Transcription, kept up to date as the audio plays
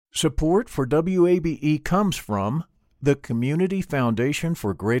Support for WABE comes from the Community Foundation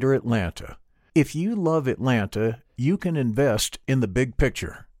for Greater Atlanta. If you love Atlanta, you can invest in the big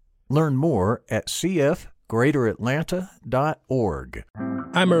picture. Learn more at cfgreateratlanta.org.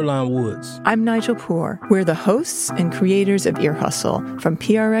 I'm Earlonne Woods. I'm Nigel Poor. We're the hosts and creators of Ear Hustle from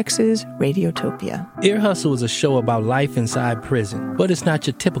PRX's Radiotopia. Ear Hustle is a show about life inside prison, but it's not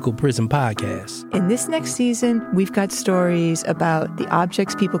your typical prison podcast. In this next season, we've got stories about the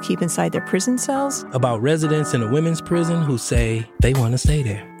objects people keep inside their prison cells, about residents in a women's prison who say they want to stay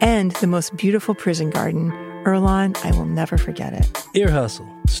there, and the most beautiful prison garden. Earlonne, I will never forget it. Ear Hustle.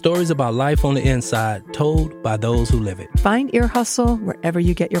 Stories about life on the inside, told by those who live it. Find Ear Hustle wherever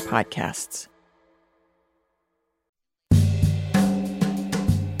you get your podcasts.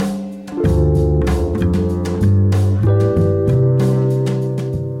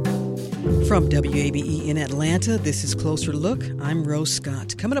 From WABE in Atlanta, this is Closer Look. I'm Rose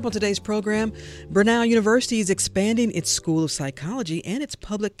Scott. Coming up on today's program, Brenau University is expanding its School of Psychology and its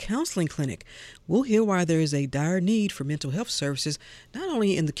public counseling clinic. We'll hear why there is a dire need for mental health services, not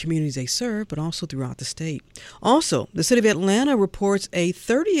only in the communities they serve, but also throughout the state. Also, the city of Atlanta reports a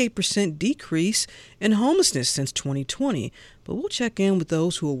 38% decrease in homelessness since 2020. But we'll check in with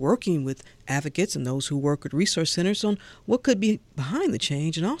those who are working with advocates and those who work with resource centers on what could be behind the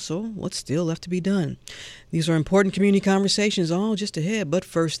change and also what's still left to be done. These are important community conversations all just ahead. But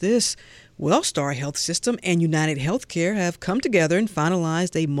first this, Wellstar Health System and United Healthcare have come together and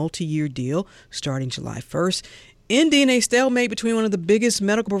finalized a multi-year deal starting July 1st. Ending a stalemate between one of the biggest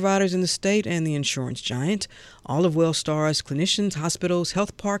medical providers in the state and the insurance giant. All of Wellstar's clinicians, hospitals,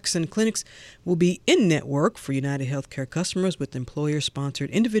 health parks, and clinics will be in-network for United Healthcare customers with employer-sponsored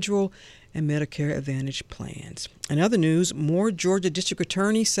individual and Medicare Advantage plans. In other news, more Georgia district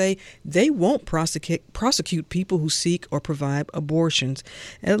attorneys say they won't prosecute people who seek or provide abortions.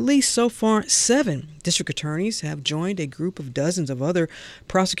 At least so far, 7 district attorneys have joined a group of dozens of other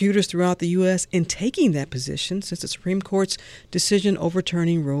prosecutors throughout the U.S. in taking that position since the Supreme Court's decision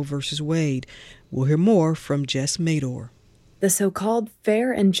overturning Roe v. Wade. We'll hear more from Jess Mador. The so-called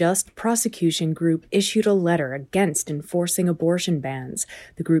Fair and Just Prosecution Group issued a letter against enforcing abortion bans.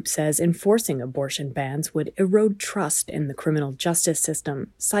 The group says enforcing abortion bans would erode trust in the criminal justice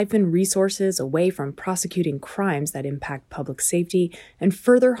system, siphon resources away from prosecuting crimes that impact public safety, and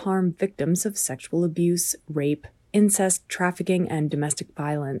further harm victims of sexual abuse, rape, incest, trafficking, and domestic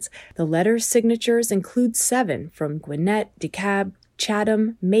violence. The letter's signatures include 7 from Gwinnett, DeKalb,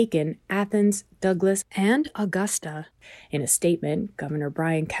 Chatham, Macon, Athens, Douglas, and Augusta. In a statement, Governor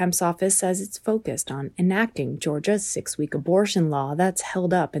Brian Kemp's office says it's focused on enacting Georgia's 6-week abortion law that's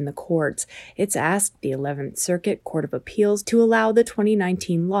held up in the courts. It's asked the 11th Circuit Court of Appeals to allow the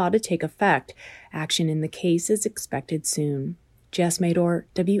 2019 law to take effect. Action in the case is expected soon. Jess Mador,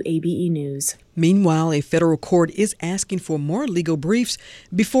 WABE News. Meanwhile, a federal court is asking for more legal briefs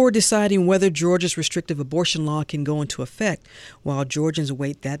before deciding whether Georgia's restrictive abortion law can go into effect. While Georgians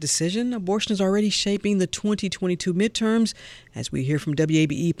await that decision, abortion is already shaping the 2022 midterms, as we hear from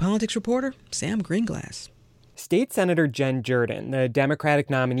WABE politics reporter Sam Greenglass. State Senator Jen Jordan, the Democratic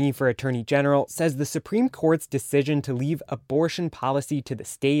nominee for Attorney General, says the Supreme Court's decision to leave abortion policy to the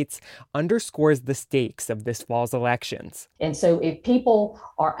states underscores the stakes of this fall's elections. And so if people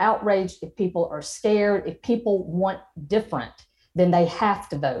are outraged, if people are scared, if people want different, then they have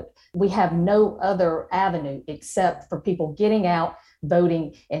to vote. We have no other avenue except for people getting out,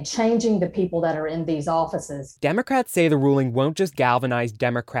 voting, and changing the people that are in these offices. Democrats say the ruling won't just galvanize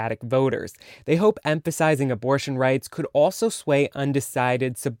Democratic voters. They hope emphasizing abortion rights could also sway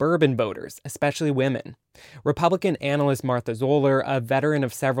undecided suburban voters, especially women. Republican analyst Martha Zoller, a veteran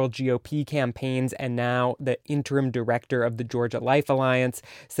of several GOP campaigns and now the interim director of the Georgia Life Alliance,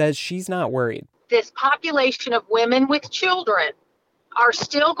 says she's not worried. This population of women with children are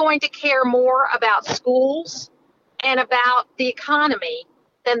still going to care more about schools and about the economy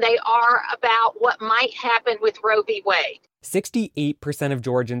than they are about what might happen with Roe v. Wade. 68% of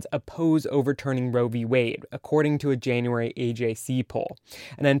Georgians oppose overturning Roe v. Wade, according to a January AJC poll.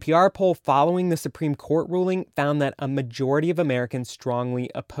 An NPR poll following the Supreme Court ruling found that a majority of Americans strongly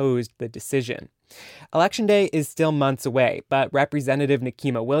opposed the decision. Election Day is still months away, but Representative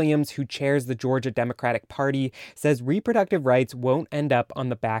Nikema Williams, who chairs the Georgia Democratic Party, says reproductive rights won't end up on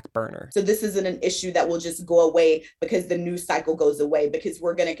the back burner. So this isn't an issue that will just go away because the news cycle goes away, because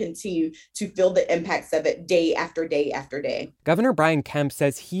we're going to continue to feel the impacts of it day after day after day. Governor Brian Kemp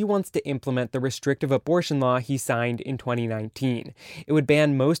says he wants to implement the restrictive abortion law he signed in 2019. It would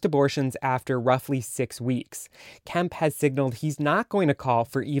ban most abortions after roughly 6 weeks. Kemp has signaled he's not going to call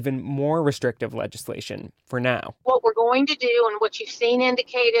for even more restrictive legislation for now. What we're going to do, and what you've seen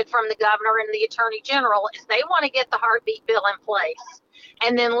indicated from the governor and the attorney general, is they want to get the heartbeat bill in place.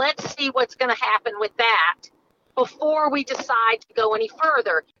 And then let's see what's going to happen with that before we decide to go any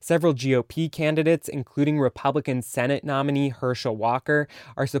further. Several GOP candidates, including Republican Senate nominee Herschel Walker,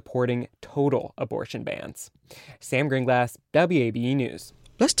 are supporting total abortion bans. Sam Gringlass, WABE News.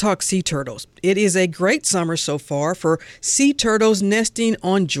 Let's talk sea turtles. It is a great summer so far for sea turtles nesting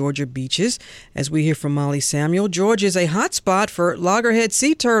on Georgia beaches. As we hear from Molly Samuel, Georgia is a hot spot for loggerhead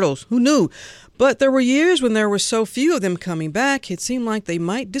sea turtles. Who knew? But there were years when there were so few of them coming back, it seemed like they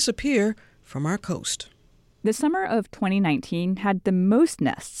might disappear from our coast. The summer of 2019 had the most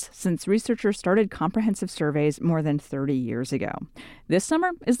nests since researchers started comprehensive surveys more than 30 years ago. This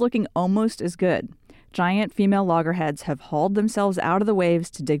summer is looking almost as good. Giant female loggerheads have hauled themselves out of the waves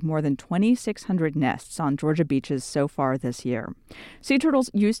to dig more than 2,600 nests on Georgia beaches so far this year. Sea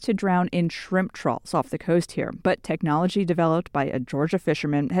turtles used to drown in shrimp trawls off the coast here, but technology developed by a Georgia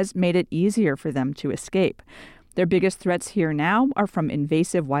fisherman has made it easier for them to escape. Their biggest threats here now are from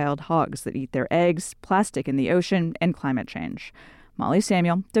invasive wild hogs that eat their eggs, plastic in the ocean, and climate change. Molly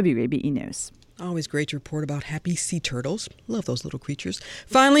Samuel, WABE News. Always great to report about happy sea turtles. Love those little creatures.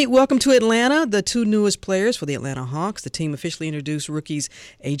 Finally, welcome to Atlanta, the two newest players for the Atlanta Hawks. The team officially introduced rookies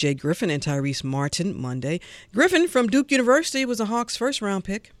A.J. Griffin and Tyrese Martin Monday. Griffin from Duke University was a Hawks first-round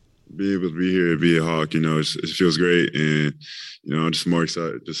pick. Be able to be here, be a Hawk, it feels great. And, I'm just more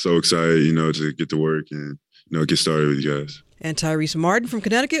excited, just so excited, to get to work and, get started with you guys. And Tyrese Martin from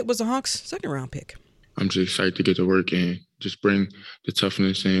Connecticut was the Hawks' second-round pick. I'm just excited to get to work and just bring the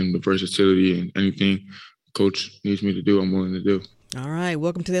toughness and the versatility and anything coach needs me to do, I'm willing to do. All right.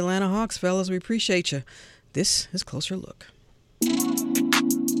 Welcome to the Atlanta Hawks, fellas. We appreciate you. This is Closer Look.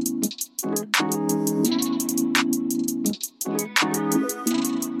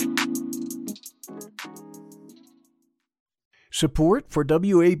 Support for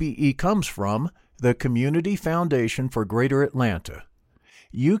WABE comes from the Community Foundation for Greater Atlanta.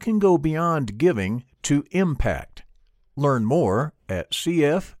 You can go beyond giving to impact. Learn more at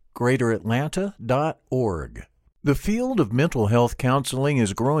cfgreateratlanta.org. The field of mental health counseling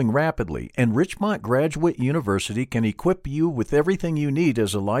is growing rapidly, and Richmont Graduate University can equip you with everything you need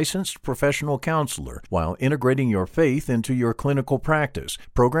as a licensed professional counselor while integrating your faith into your clinical practice.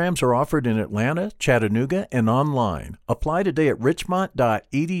 Programs are offered in Atlanta, Chattanooga, and online. Apply today at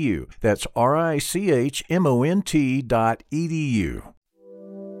richmont.edu. That's RICHMONT.edu.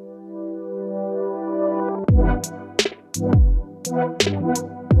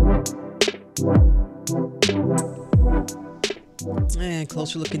 And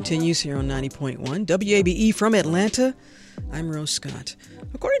Closer Look continues here on 90.1 WABE from Atlanta. I'm Rose Scott.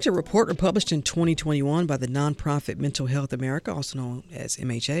 According to a report published in 2021 by the nonprofit Mental Health America, also known as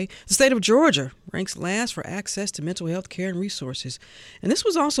MHA, the state of Georgia ranks last for access to mental health care and resources. And this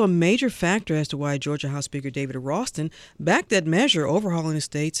was also a major factor as to why Georgia House Speaker David Ralston backed that measure overhauling the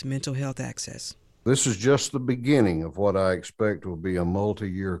state's mental health access. This is just the beginning of what I expect will be a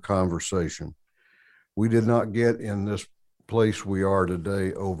multi-year conversation. We did not get in this place we are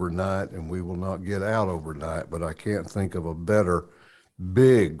today overnight, and we will not get out overnight, but I can't think of a better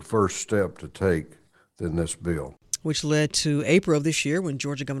big first step to take than this bill. Which led to April of this year when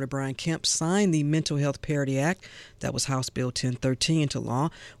Georgia Governor Brian Kemp signed the Mental Health Parity Act, that was House Bill 1013, into law,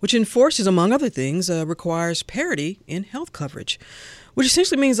 which enforces, among other things, requires parity in health coverage, which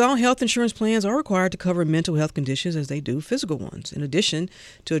essentially means all health insurance plans are required to cover mental health conditions as they do physical ones, in addition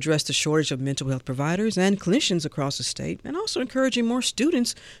to address the shortage of mental health providers and clinicians across the state, and also encouraging more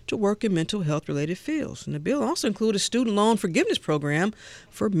students to work in mental health-related fields. And the bill also includes a student loan forgiveness program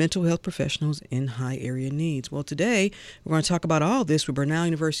for mental health professionals in high area needs. Well, today, we're going to talk about all this with Brenau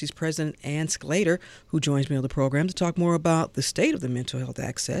University's President Ann Sclater, who joins me on the program to talk more about the state of the mental health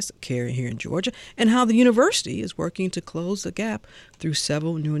access care here in Georgia and how the university is working to close the gap through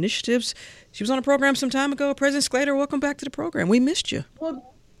several new initiatives. She was on a program some time ago. President Sclater, welcome back to the program. We missed you.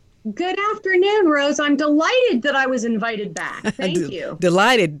 Well, good afternoon, Rose. I'm delighted that I was invited back. Thank you.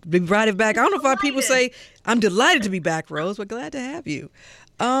 Delighted to be invited back. I don't know if our people say I'm delighted to be back, Rose, but glad to have you.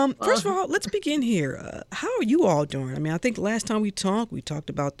 First of all, let's begin here. How are you all doing? I mean, I think last time we talked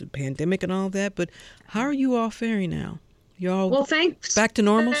about the pandemic and all that, but how are you all faring now? You all thanks. Back to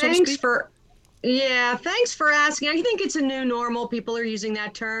normal, so to speak? Thanks for asking. I think it's a new normal. People are using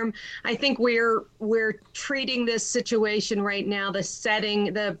that term. I think we're treating this situation right now, the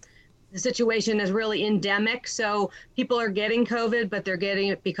situation is really endemic. So people are getting COVID, but they're getting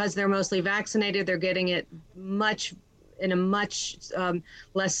it because they're mostly vaccinated. They're getting it in a much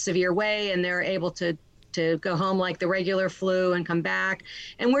less severe way, and they're able to to go home like the regular flu and come back.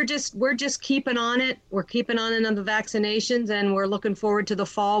 And we're just keeping on it. We're keeping on the vaccinations, and we're looking forward to the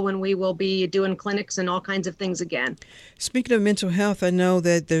fall when we will be doing clinics and all kinds of things again. Speaking of mental health, I know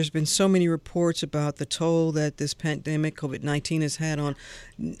that there's been so many reports about the toll that this pandemic, COVID-19, has had on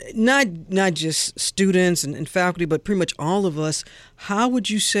not just students and faculty, but pretty much all of us. How would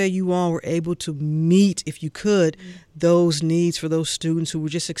you say you all were able to meet, if you could, those needs for those students who were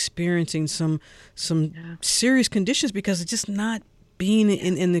just experiencing some serious conditions because it's just not being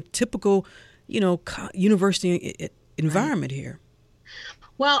in the typical, university environment here?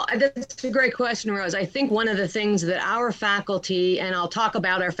 Well, that's a great question, Rose. I think one of the things that our faculty, and I'll talk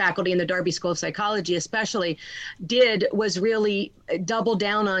about our faculty in the Darby School of Psychology especially, did was really double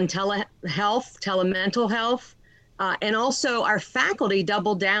down on telehealth, telemental health. And also our faculty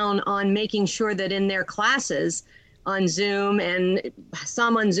doubled down on making sure that in their classes on Zoom, and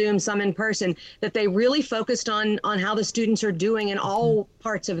some on Zoom, some in person, that they really focused on how the students are doing in all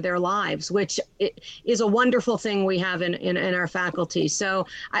parts of their lives, which is a wonderful thing we have in our faculty. So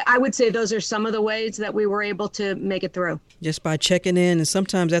I would say those are some of the ways that we were able to make it through. Just by checking in, and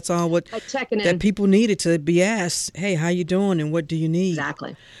sometimes that's all that people needed to be asked, hey, how you doing and what do you need?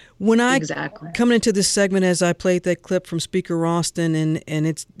 Exactly. Coming into this segment, as I played that clip from Speaker Ralston,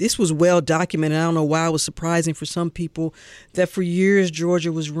 and this was well documented. I don't know why it was surprising for some people that for years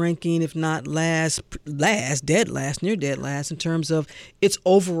Georgia was ranking, if not near dead last in terms of its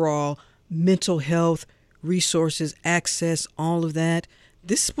overall mental health resources, access, all of that.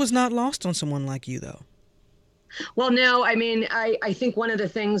 This was not lost on someone like you, though. Well, no, I mean, I think one of the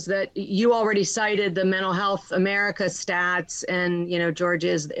things that you already cited, the Mental Health America stats, and, Georgia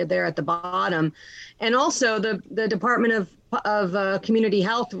is there at the bottom. And also the Department of Community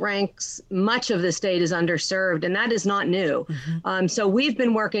Health ranks much of the state as underserved, and that is not new. Mm-hmm. So we've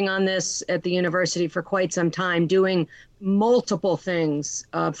been working on this at the university for quite some time, doing multiple things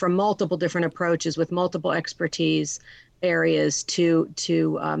from multiple different approaches with multiple expertise areas to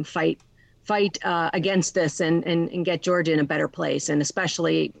fight against this and get Georgia in a better place, and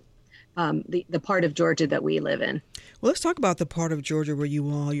especially the part of Georgia that we live in. Well, let's talk about the part of Georgia where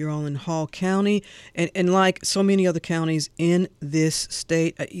you're all in Hall County, and like so many other counties in this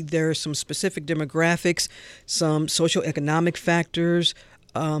state, there are some specific demographics, some socioeconomic factors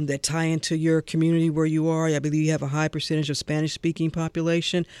that tie into your community where you are. I believe you have a high percentage of Spanish-speaking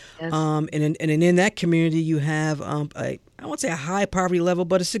population. Yes. And in that community, you have I won't say a high poverty level,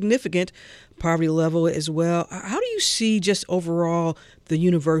 but a significant poverty level as well. How do you see just overall the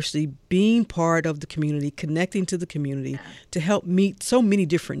university being part of the community, connecting to the community to help meet so many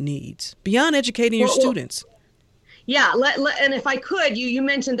different needs beyond educating your students? Yeah, and if I could, you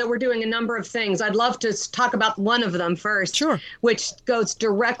mentioned that we're doing a number of things. I'd love to talk about one of them first, sure, which goes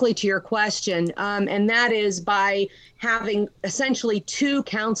directly to your question, and that is by having essentially 2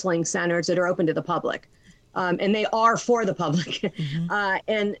 counseling centers that are open to the public. And they are for the public. Mm-hmm.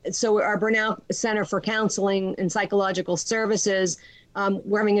 And so our Burnell Center for Counseling and Psychological Services,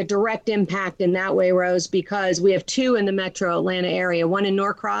 we're having a direct impact in that way, Rose, because we have 2 in the metro Atlanta area, one in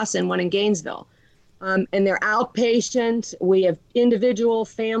Norcross and one in Gainesville. And they're outpatient. We have individual,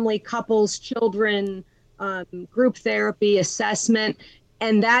 family, couples, children, group therapy, assessment,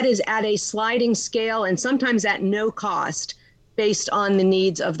 and that is at a sliding scale and sometimes at no cost based on the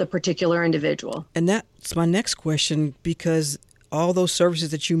needs of the particular individual. And that's my next question, because all those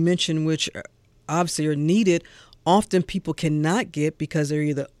services that you mentioned, which obviously are needed, often people cannot get because they're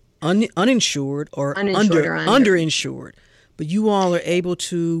either uninsured or underinsured. But you all are able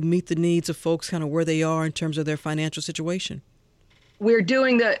to meet the needs of folks kind of where they are in terms of their financial situation. We're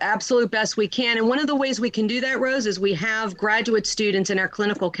doing the absolute best we can. And one of the ways we can do that, Rose, is we have graduate students in our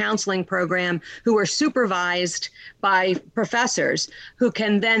clinical counseling program who are supervised by professors who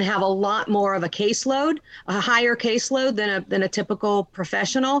can then have a lot more of a caseload, a higher caseload than a typical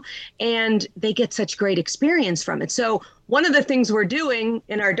professional. And they get such great experience from it. So one of the things we're doing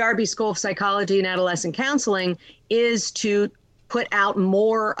in our Darby School of Psychology and Adolescent Counseling is to put out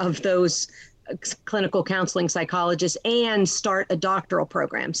more of those clinical counseling psychologists and start a doctoral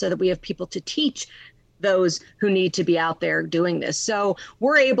program so that we have people to teach those who need to be out there doing this. So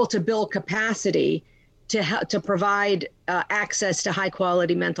we're able to build capacity to provide access to high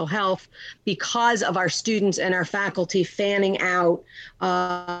quality mental health because of our students and our faculty fanning out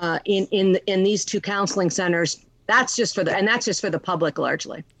in these 2 counseling centers. That's just for the public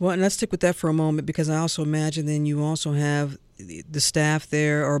largely. Well, and let's stick with that for a moment, because I also imagine then you also have the staff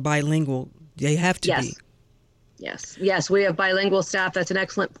there are bilingual. They have to be. Yes, we have bilingual staff. That's an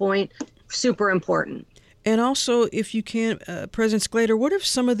excellent point. Super important. And also, if you can, President Sclater, what are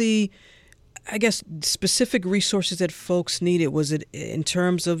some of the, I guess, specific resources that folks needed? Was it in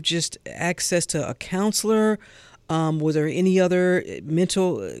terms of just access to a counselor? Was there any other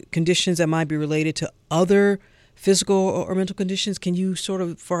mental conditions that might be related to other physical or mental conditions? Can you sort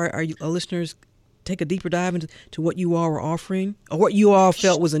of, for our listeners, take a deeper dive into what you all were offering or what you all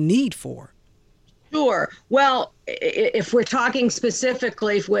felt was a need for? Sure. Well, if we're talking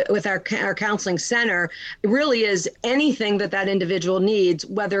specifically with our counseling center, it really is anything that individual needs,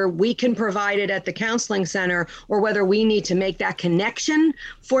 whether we can provide it at the counseling center or whether we need to make that connection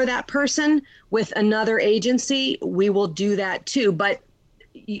for that person with another agency, we will do that too. But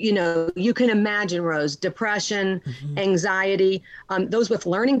you can imagine, Rose, depression, anxiety, those with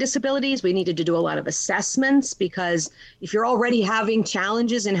learning disabilities, we needed to do a lot of assessments because if you're already having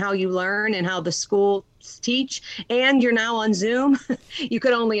challenges in how you learn and how the schools teach, and you're now on Zoom, you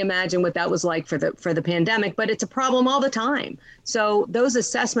could only imagine what that was like for the pandemic, but it's a problem all the time. So those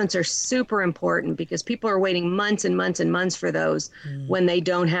assessments are super important because people are waiting months and months and months for those when they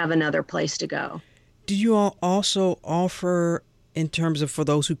don't have another place to go. Do you all also offer in terms of for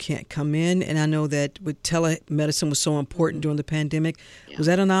those who can't come in? And I know that with telemedicine was so important during the pandemic. Yeah. Was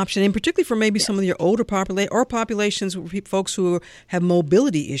that an option? And particularly for maybe some of your older populations, folks who have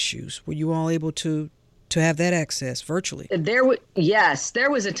mobility issues, were you all able to have that access virtually? Yes,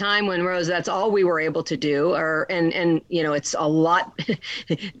 there was a time when, Rose, that's all we were able to do. And it's a lot.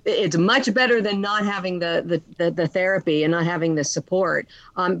 It's much better than not having the therapy and not having the support.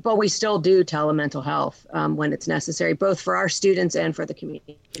 But we still do telemental health when it's necessary, both for our students and for the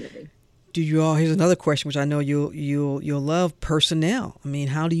community. Do you all? Here's another question, which I know you'll love: personnel. I mean,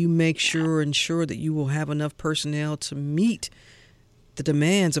 how do you ensure that you will have enough personnel to meet the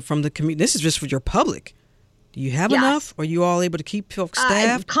demands from the community? This is just for your public. Do you have enough? Are you all able to keep folks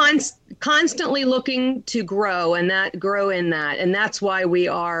staffed? Constantly looking to grow in that. And that's why we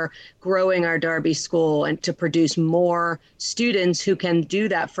are growing our Darby School and to produce more students who can do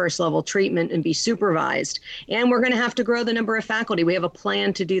that first level treatment and be supervised. And we're going to have to grow the number of faculty. We have a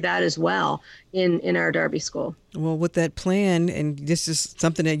plan to do that as well in our Darby School. Well, with that plan, and this is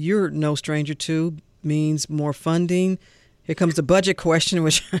something that you're no stranger to, means more funding. Here comes the budget question,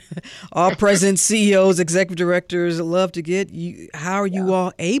 which all presidents, CEOs, executive directors love to get. How are you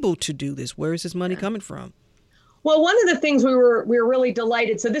all able to do this? Where is this money coming from? Well, one of the things we were really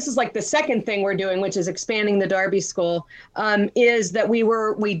delighted. So this is like the second thing we're doing, which is expanding the Darby School, is that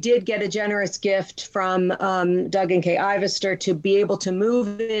we did get a generous gift from Doug and Kay Ivester to be able to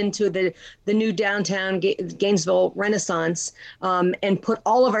move into the new downtown Gainesville Renaissance and put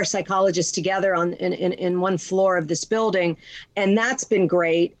all of our psychologists together in one floor of this building, and that's been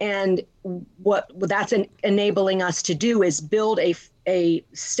great. And what that's enabling us to do is build a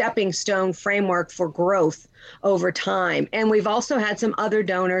stepping stone framework for growth over time. And we've also had some other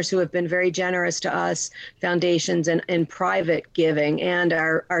donors who have been very generous to us, foundations and private giving, and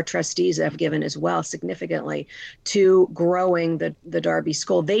our trustees have given as well significantly to growing the Darby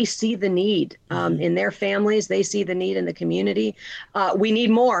School. They see the need in their families. They see the need in the community. We need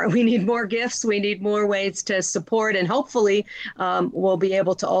more. We need more gifts. We need more ways to support, and hopefully we'll be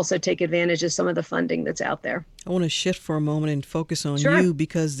able to also take advantage of some of the funding that's out there. I want to shift for a moment and focus on you,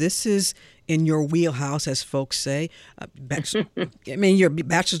 because this is in your wheelhouse, as folks say. Your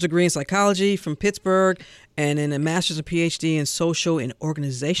bachelor's degree in psychology from Pittsburgh, and then a master's and PhD in social and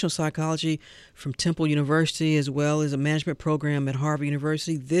organizational psychology from Temple University, as well as a management program at Harvard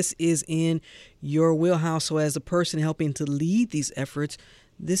University. This is in your wheelhouse. So as a person helping to lead these efforts,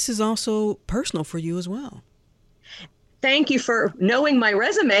 this is also personal for you as well. Thank you for knowing my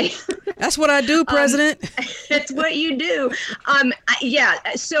resume. That's what I do, President. It's what you do.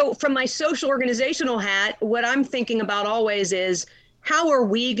 So from my social organizational hat, what I'm thinking about always is how are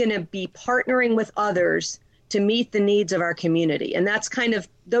we going to be partnering with others to meet the needs of our community? And that's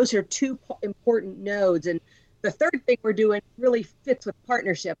those are two important nodes. And the third thing we're doing really fits with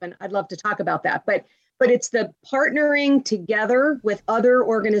partnership. And I'd love to talk about that. But it's the partnering together with other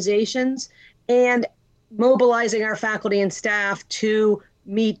organizations and mobilizing our faculty and staff to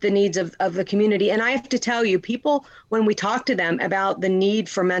meet the needs of the community. And I have to tell you, people, when we talk to them about the need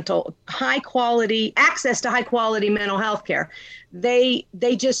for access to high quality mental health care, they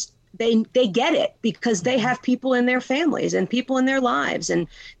get it, because they have people in their families and people in their lives and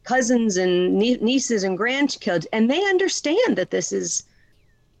cousins and nieces and grandkids. And they understand that this is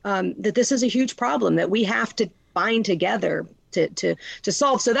a huge problem that we have to bind together to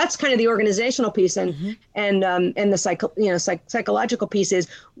solve. So that's kind of the organizational piece, and the psychological piece is,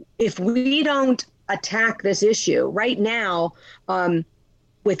 if we don't attack this issue right now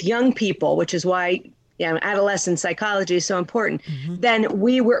with young people, which is why adolescent psychology is so important, then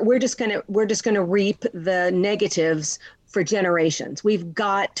we're just gonna reap the negatives for generations. We've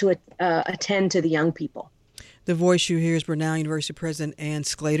got to attend to the young people. The voice you hear is Brenau University President Ann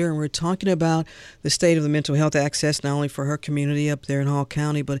Sclater, and we're talking about the state of the mental health access, not only for her community up there in Hall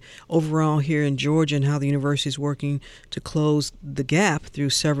County, but overall here in Georgia, and how the university is working to close the gap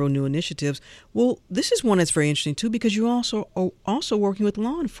through several new initiatives. Well, this is one that's very interesting, too, because you are also working with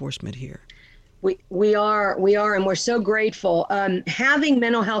law enforcement here. We are, and we're so grateful. Having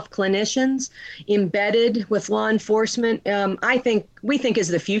mental health clinicians embedded with law enforcement, we think is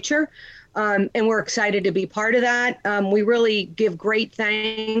the future. And we're excited to be part of that. We really give great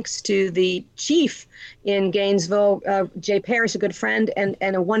thanks to the chief in Gainesville, Jay Parrish, a good friend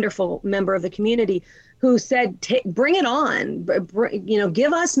and a wonderful member of the community, who said, bring it on,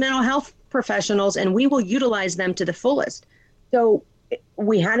 give us mental health professionals and we will utilize them to the fullest. So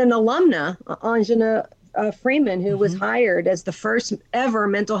we had an alumna, Anjana Freeman, who was hired as the first ever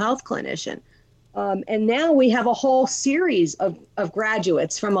mental health clinician. And now we have a whole series of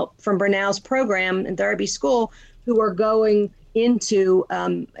graduates from Brenau's program in therapy school who are going into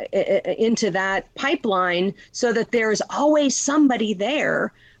that pipeline, so that there's always somebody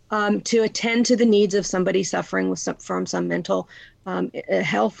there to attend to the needs of somebody suffering from some mental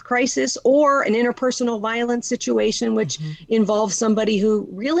health crisis or an interpersonal violence situation, which involves somebody who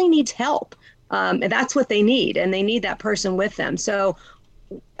really needs help. And that's what they need, and they need that person with them. So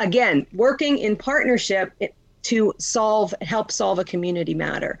again, working in partnership to help solve a community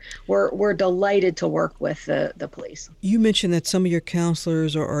matter. We're delighted to work with the police. You mentioned that some of your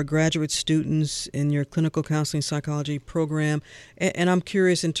counselors are graduate students in your clinical counseling psychology program, and I'm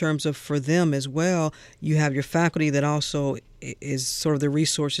curious in terms of for them as well. You have your faculty that also is sort of the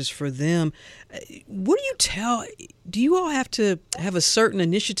resources for them. What do you all have to have a certain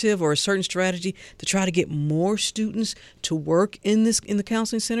initiative or a certain strategy to try to get more students to work in the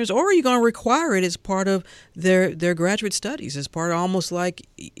counseling centers, or are you going to require it as part of their graduate studies, as part of almost like,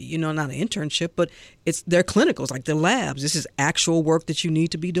 not an internship, but it's their clinicals, like the labs? This is actual work that you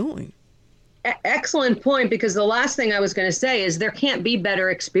need to be doing. Excellent point, because the last thing I was going to say is there can't be better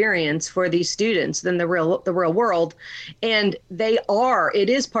experience for these students than the real world. And it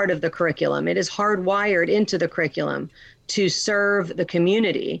is part of the curriculum. It is hardwired into the curriculum to serve the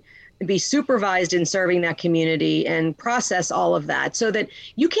community, be supervised in serving that community and process all of that, so that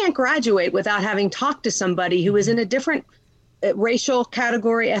you can't graduate without having talked to somebody who is in a different racial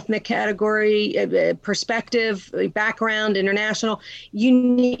category, ethnic category, perspective, background, international.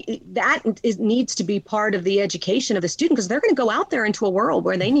 Needs to be part of the education of the student, because they're going to go out there into a world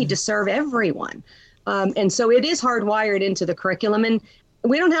where they need to serve everyone. And so it is hardwired into the curriculum, and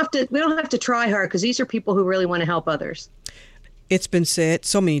we don't have to try hard, because these are people who really want to help others. It's been said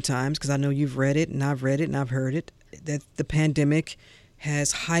so many times, because I know you've read it and I've read it and I've heard it, that the pandemic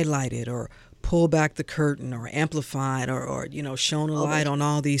has highlighted or pull back the curtain or amplified or shone a light on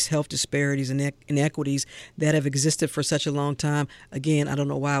all these health disparities and inequities that have existed for such a long time. Again, I don't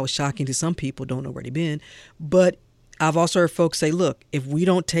know why it was shocking to some people, don't know where they've been. But I've also heard folks say, look, if we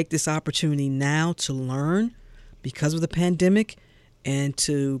don't take this opportunity now to learn because of the pandemic and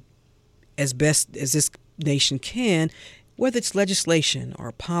to, as best as this nation can, whether it's legislation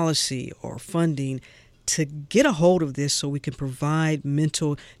or policy or funding, to get a hold of this so we can provide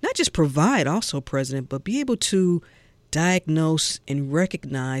not just provide also, President, but be able to diagnose and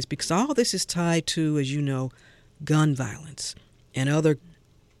recognize, because all this is tied to, as you know, gun violence and other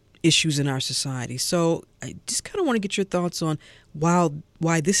issues in our society. So I just kind of want to get your thoughts on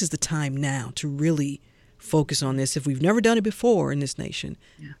why this is the time now to really focus on this. If we've never done it before in this nation,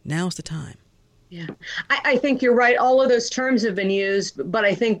 now's the time. Yeah, I think you're right. All of those terms have been used,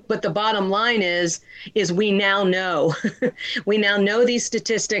 but the bottom line is we now know. We now know these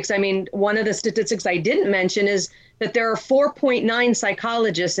statistics. I mean, one of the statistics I didn't mention is that there are 4.9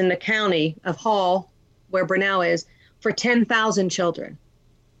 psychologists in the county of Hall, where Brenau is, for 10,000 children.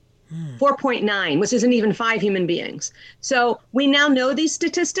 4.9, which isn't even 5 human beings. So we now know these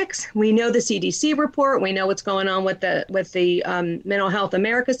statistics. We know the CDC report. We know what's going on with the Mental Health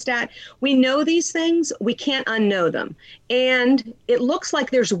America stat. We know these things. We can't unknow them. And it looks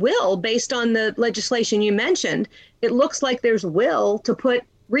like there's will, based on the legislation you mentioned, it looks like there's will to put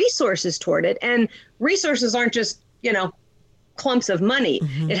resources toward it. And resources aren't just, clumps of money.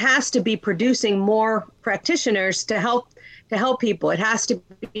 It has to be producing more practitioners to help people. It has to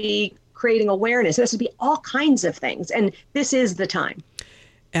be creating awareness. It has to be all kinds of things. And this is the time.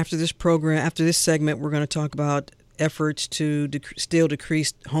 After this segment, we're going to talk about efforts to still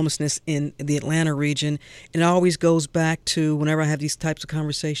decrease homelessness in the Atlanta region. And it always goes back to, whenever I have these types of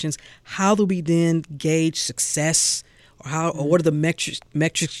conversations, how do we then gauge success? Or what are the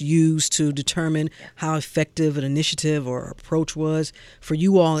metrics used to determine how effective an initiative or approach was for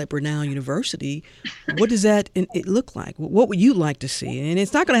you all at Brenau University? What does that it look like? What would you like to see? And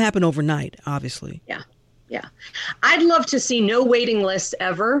it's not going to happen overnight, obviously. Yeah. I'd love to see no waiting lists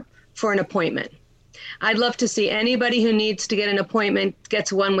ever for an appointment. I'd love to see anybody who needs to get an appointment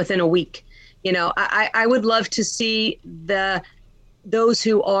gets one within a week. I would love to see those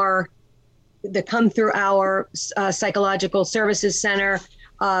that come through our psychological services center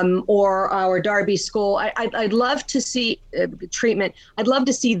or our Darby School. I'd love to see treatment. I'd love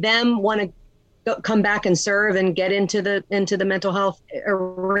to see them want to come back and serve and get into the mental health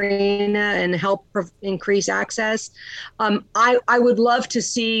arena and help increase access. I would love to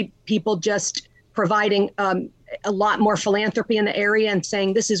see people just providing a lot more philanthropy in the area and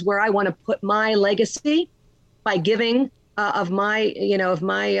saying, this is where I want to put my legacy by giving of my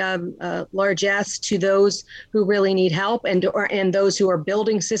largesse to those who really need help and those who are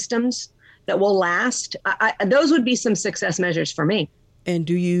building systems that will last. Those would be some success measures for me. And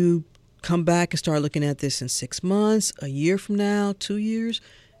do you come back and start looking at this in 6 months, a year from now, 2 years?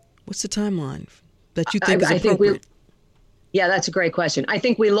 What's the timeline that you think is appropriate? Yeah, that's a great question. I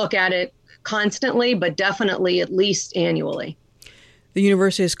think we look at it constantly, but definitely at least annually. The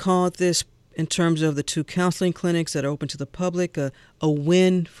university has called this, in terms of the 2 counseling clinics that are open to the public, a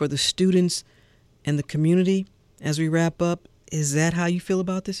win for the students and the community. As we wrap up, is that how you feel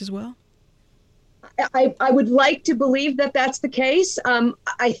about this as well? I would like to believe that that's the case.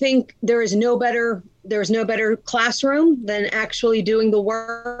 I think there's no better classroom than actually doing the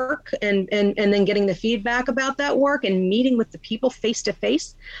work and then getting the feedback about that work and meeting with the people face to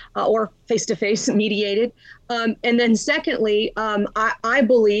face or face to face mediated. And then secondly, I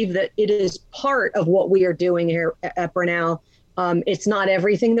believe that it is part of what we are doing here at Brenau. It's not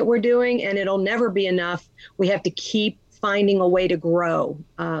everything that we're doing, and it'll never be enough. We have to keep finding a way to grow.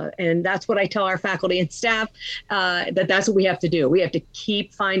 And that's what I tell our faculty and staff, that's what we have to do. We have to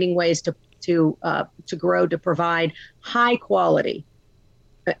keep finding ways to grow, to provide high quality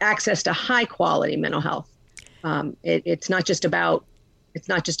access to high quality mental health. It's not just about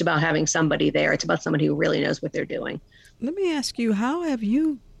having somebody there. It's about somebody who really knows what they're doing. Let me ask you, how have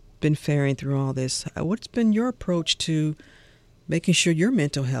you been faring through all this? What's been your approach to making sure your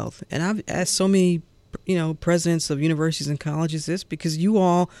mental health? And I've asked so many presidents of universities and colleges this, because you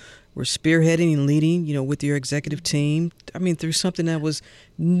all were spearheading and leading, with your executive team. I mean, through something that was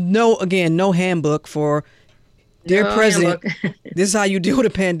no handbook for, dear president, this is how you deal with a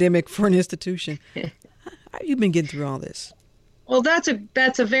pandemic for an institution. How have you been getting through all this? Well, that's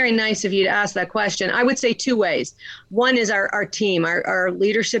a very nice of you to ask that question. I would say 2 ways. One is our team, our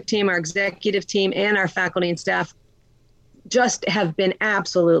leadership team, our executive team, and our faculty and staff just have been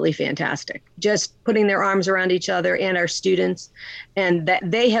absolutely fantastic, just putting their arms around each other and our students, and that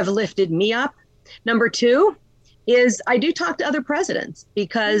they have lifted me up. Number 2 is I do talk to other presidents,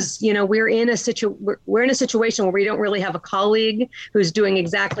 because we're in a situation where we don't really have a colleague who's doing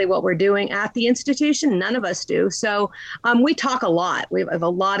exactly what we're doing at the institution. None of us do. So we talk a lot. We have a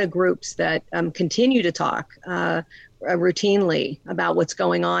lot of groups that continue to talk routinely about what's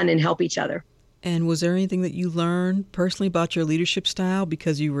going on and help each other. And was there anything that you learned personally about your leadership style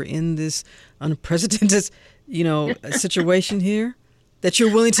because you were in this unprecedented, situation here that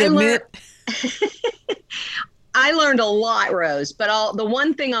you're willing to admit? I learned a lot, Rose, but the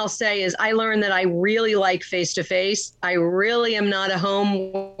one thing I'll say is I learned that I really like face-to-face. I really am not a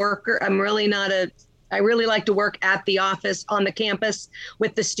home worker. I really like to work at the office, on the campus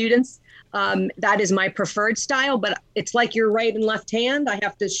with the students. That is my preferred style, but it's like your right and left hand. I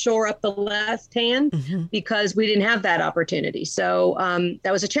have to shore up the left hand because we didn't have that opportunity. So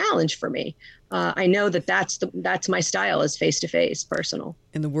that was a challenge for me. I know that's my style, is face-to-face, personal.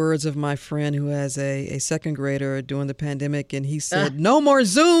 In the words of my friend who has a second grader during the pandemic, and he said, no more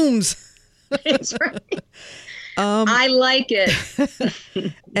Zooms. That's right. I like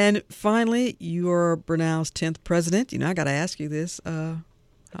it. And finally, you're Brenau's 10th president. I got to ask you this.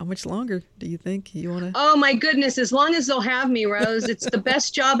 How much longer do you think you want to? Oh, my goodness. As long as they'll have me, Rose. It's the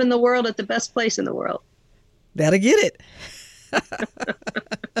best job in the world at the best place in the world. That'll get it.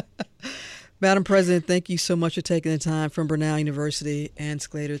 Madam President, thank you so much for taking the time from Brenau University and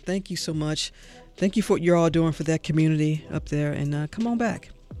Sclater. Thank you so much. Thank you for what you're all doing for that community up there. And come on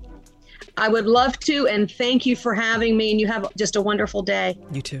back. I would love to. And thank you for having me. And you have just a wonderful day.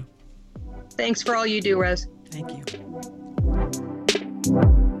 You too. Thanks for all you do, Rose. Thank you.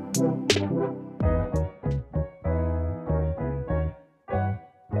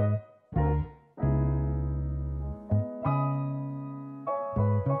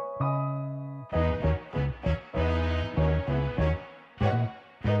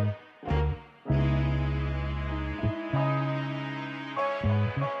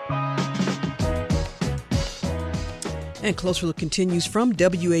 And Closer Look continues from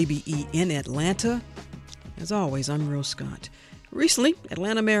WABE in Atlanta. As always, I'm Rose Scott. Recently,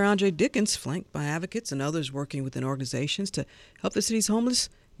 Atlanta Mayor Andre Dickens, flanked by advocates and others working within organizations to help the city's homeless,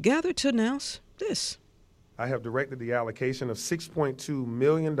 gathered to announce this. I have directed the allocation of $6.2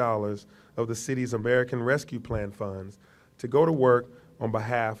 million of the city's American Rescue Plan funds to go to work on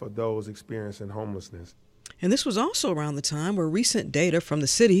behalf of those experiencing homelessness. And this was also around the time where recent data from the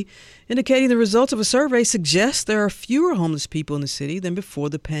city indicating the results of a survey suggests there are fewer homeless people in the city than before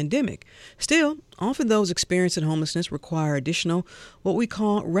the pandemic. Still, often those experiencing homelessness require additional what we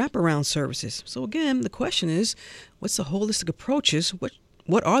call wraparound services. So again, the question is, what's the holistic approaches?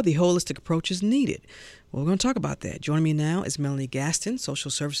 What are the holistic approaches needed? Well, we're going to talk about that. Joining me now is Melanie Gaston, Social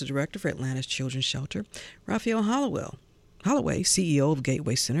Services Director for Atlanta's Children's Shelter, Raphael Holloway, CEO of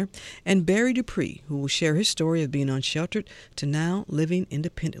Gateway Center, and Barry Dupree, who will share his story of being unsheltered to now living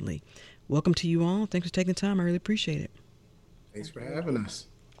independently. Welcome to you all. Thanks for taking the time. I really appreciate it. Thanks for having us.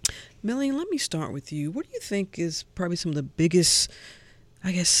 Melanie, let me start with you. What do you think is probably some of the biggest,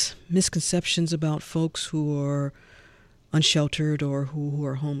 misconceptions about folks who are unsheltered or who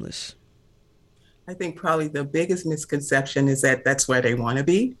are homeless? I think probably the biggest misconception is that that's where they want to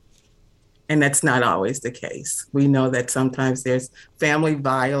be. And that's not always the case. We know that sometimes there's family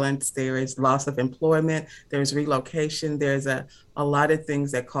violence, there is loss of employment, there's relocation, there's a lot of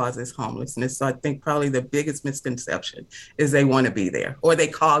things that causes homelessness. So I think probably the biggest misconception is they want to be there or they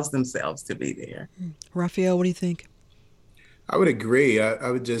cause themselves to be there. Raphael, what do you think? I would agree.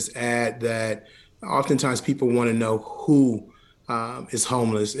 I would just add that oftentimes people want to know who is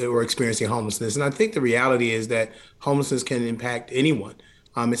homeless or experiencing homelessness. And I think the reality is that homelessness can impact anyone.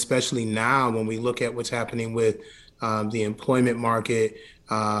 Especially now when we look at what's happening with the employment market,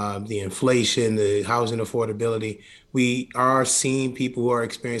 the inflation, the housing affordability. We are seeing people who are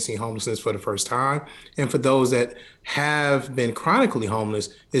experiencing homelessness for the first time. And for those that have been chronically homeless,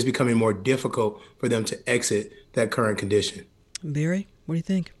 it's becoming more difficult for them to exit that current condition. Barry, what do you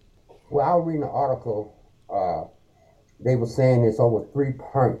think? Well, I was reading an article. They were saying there's over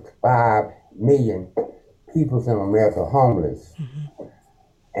 3.5 million people in America homeless. Mm-hmm.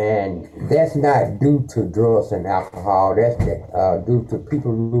 And that's not due to drugs and alcohol. That's due to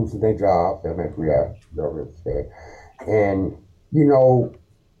people losing their jobs. I think we have said. And,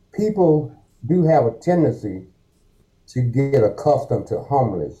 people do have a tendency to get accustomed to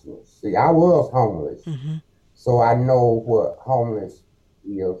homelessness. See, I was homeless, mm-hmm. So I know what homeless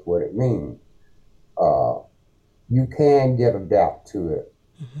is, what it means. You can get adapt to it,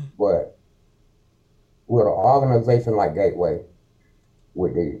 mm-hmm. But with an organization like Gateway,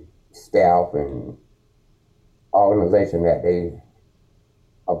 with the staff and organization that they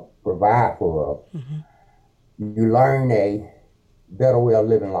provide for us, mm-hmm. You learn a better way of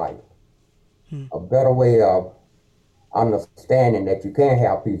living life, a better way of understanding that you can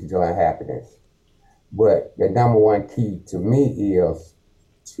have peace, joy, and happiness. But the number one key to me is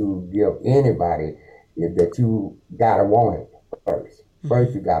to give anybody is that you gotta want it first. Mm-hmm.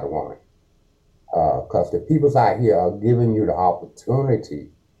 First, you gotta want it. Because the people out here are giving you the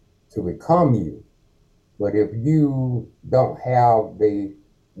opportunity to become you. But if you don't have the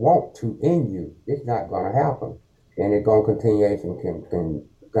want to in you, it's not going to happen. And it's going to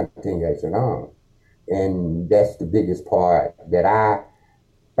continuation on. And that's the biggest part that I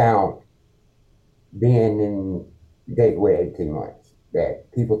found being in Gateway 18 months. That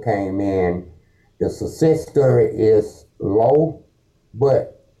people came in, the success story is low,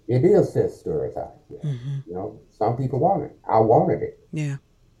 but it is success stories out here. Mm-hmm. Some people want it. I wanted it. Yeah.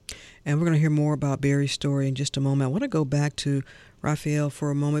 And we're going to hear more about Barry's story in just a moment. I want to go back to Raphael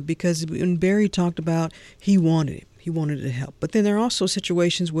for a moment because when Barry talked about he wanted to help. But then there are also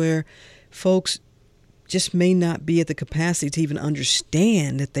situations where folks just may not be at the capacity to even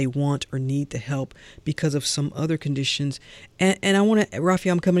understand that they want or need the help because of some other conditions. And I want to,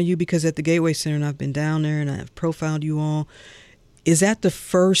 Raphael, I'm coming to you because at the Gateway Center, and I've been down there and I've profiled you all. Is that the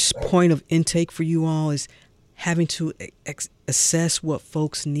first point of intake for you all, is having to assess what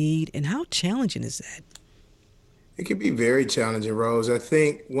folks need? And how challenging is that? It can be very challenging, Rose. I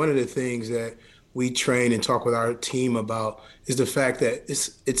think one of the things that we train and talk with our team about is the fact that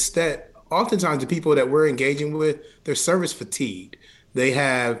it's that oftentimes the people that we're engaging with, they're service fatigued. They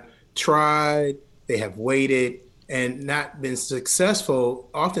have tried, they have waited, and not been successful,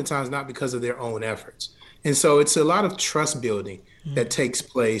 oftentimes not because of their own efforts. And so it's a lot of trust building that takes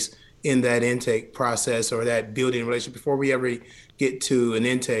place in that intake process or that building relationship before we ever get to an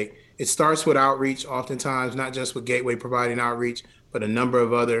intake. It starts with outreach, oftentimes, not just with Gateway providing outreach, but a number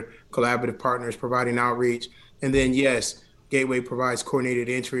of other collaborative partners providing outreach. And then, yes, Gateway provides coordinated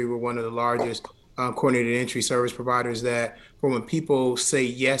entry. We're one of the largest coordinated entry service providers, that for when people say,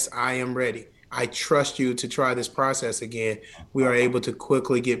 yes, I am ready, I trust you to try this process again, we are able to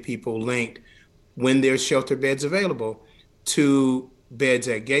quickly get people linked when there's shelter beds available to beds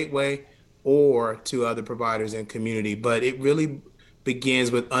at Gateway or to other providers in community. But it really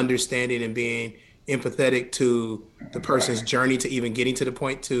begins with understanding and being empathetic to the person's journey to even getting to the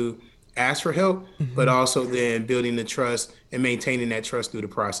point to ask for help, but also then building the trust and maintaining that trust through the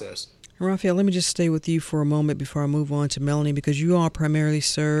process. Raphael, let me just stay with you for a moment before I move on to Melanie, because you all primarily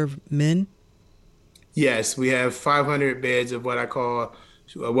serve men. Yes, we have 500 beds of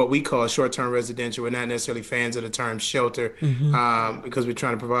what we call short-term residential. We're not necessarily fans of the term shelter because we're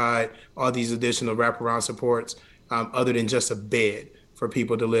trying to provide all these additional wraparound supports other than just a bed for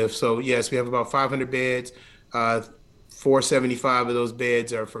people to live. So yes, we have about 500 beds. 475 of those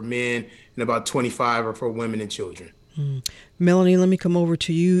beds are for men and about 25 are for women and children. Melanie, let me come over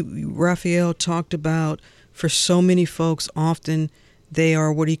to you. Raphael talked about, for so many folks, often they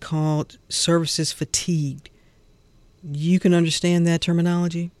are what he called services fatigued. You can understand that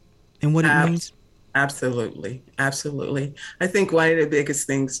terminology and what it means? Absolutely. Absolutely. I think one of the biggest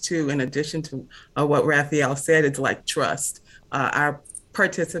things, too, in addition to what Raphael said, is like trust. Our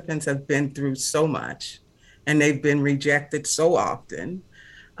participants have been through so much and they've been rejected so often.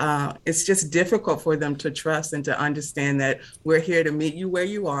 It's just difficult for them to trust and to understand that we're here to meet you where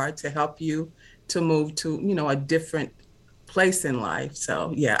you are, to help you to move to, a different place in life.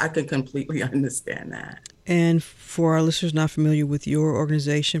 So, yeah, I can completely understand that. And for our listeners not familiar with your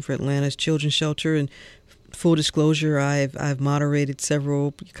organization, for Atlanta's Children's Shelter, and full disclosure, I've moderated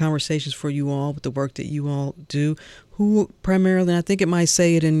several conversations for you all with the work that you all do. Who primarily, and I think it might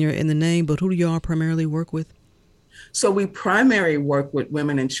say it in the name, but who do you all primarily work with? So we primarily work with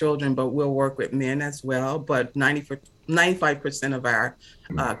women and children, but we'll work with men as well. But 95% of our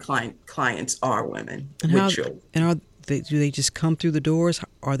clients are women with children. And do they just come through the doors?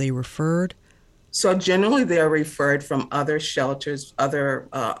 Are they referred? So generally they're referred from other shelters, other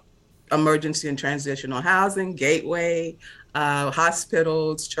emergency and transitional housing, Gateway,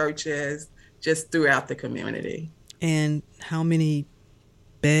 hospitals, churches, just throughout the community. And how many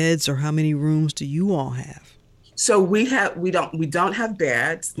beds or how many rooms do you all have? So we don't have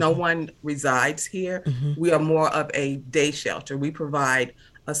beds. No one resides here. We are more of a day shelter. We provide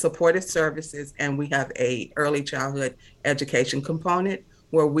supportive services, and we have a early childhood education component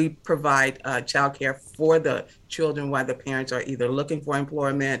where we provide childcare for the children while the parents are either looking for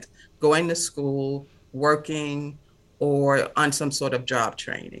employment, going to school, working, or on some sort of job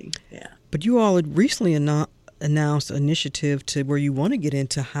training. Yeah. But you all had recently announced an initiative to where you want to get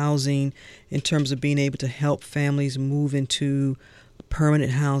into housing in terms of being able to help families move into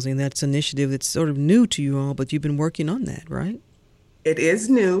permanent housing. That's an initiative that's sort of new to you all, but you've been working on that, right? It is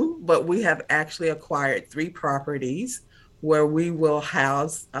new, but we have actually acquired 3 properties where we will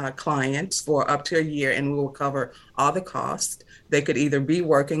house clients for up to a year, and we will cover all the costs. They could either be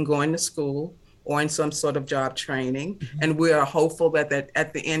working, going to school, or in some sort of job training. And we are hopeful that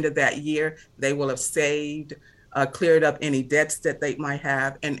at the end of that year, they will have saved, cleared up any debts that they might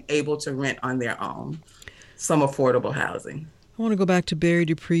have, and able to rent on their own some affordable housing. I want to go back to Barry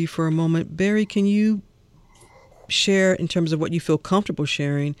Dupree for a moment. Barry, can you share, in terms of what you feel comfortable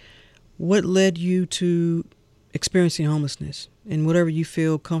sharing, what led you to experiencing homelessness, and whatever you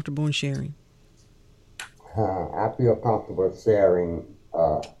feel comfortable in sharing? I feel comfortable sharing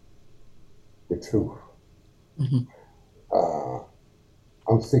the truth.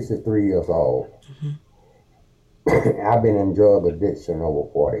 I'm 63 years old. I've been in drug addiction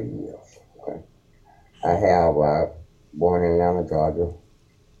over 40 years. Okay? I have born in Atlanta, Georgia.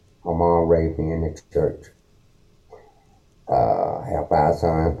 My mom raised me in the church. I have 5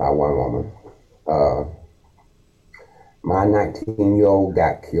 sons by 1 woman. My 19-year-old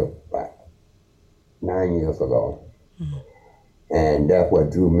got killed 9 years ago. And that's what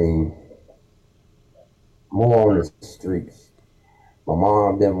drew me more on the streets. My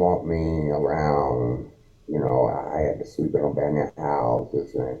mom didn't want me around, I had to sleep in abandoned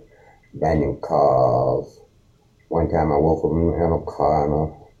houses and abandoned cars. One time I woke up in a car and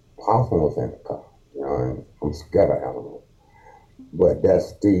a possum was in the car, and I'm scared of animals. But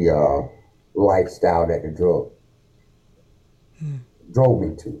that's the lifestyle that the drug drove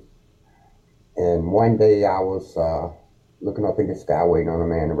me to. And one day I was looking up in the sky waiting on a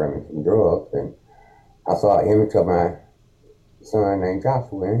man to bring me some drugs, and I saw an image of my son named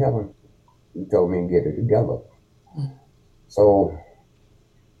Joshua in heaven. He told me to get it together. So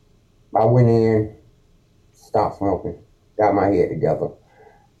I went in, stopped smoking, got my head together.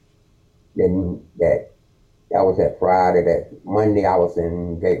 Then that was that Friday. That Monday I was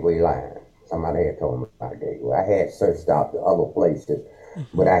in Gateway line. somebody had told me about Gateway. I had searched out the other places,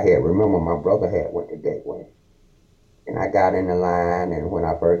 but I had, remember my brother had went to Gateway. And I got in the line, and when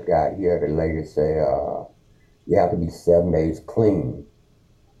I first got here, the lady said, you have to be 7 days clean.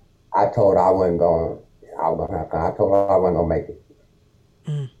 I told her I wasn't going to make it.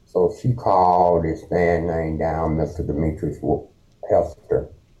 So she called this man named down, Mr. Demetrius Hester.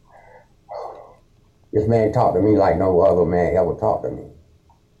 This man talked to me like no other man ever talked to me,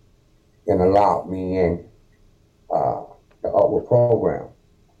 and allowed me in the upward program.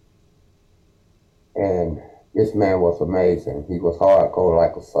 And this man was amazing. He was hardcore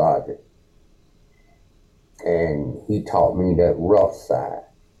like a sergeant. And he taught me that rough side.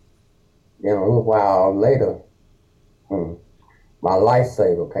 Then a little while later, my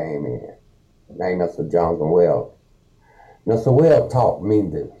lifesaver came in, named Mr. Johnson Wells. Mr. Wells taught me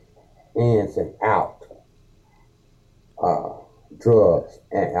the ins and outs, drugs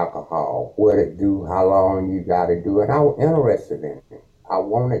and alcohol, what it do, how long you got to do it. I was interested in it. I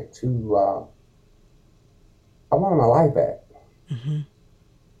wanted my life back.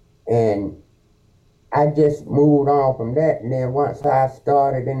 And I just moved on from that. And then once I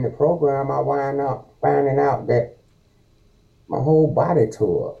started in the program, I wound up finding out that my whole body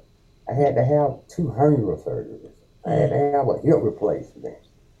tore up. I had to have 2 hernia surgeries. I had to have a hip replacement.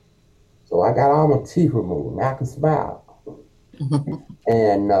 So I got all my teeth removed. Now I can smile.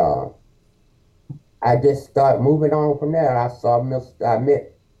 And I just started moving on from there. I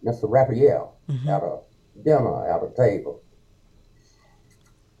met Mr. Raphael at a dinner at a table.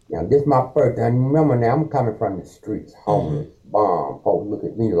 Now this is my first, and remember now I'm coming from the streets, homeless, bomb. Folks look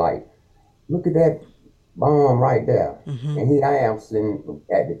at me like, look at that bomb right there. And here I am sitting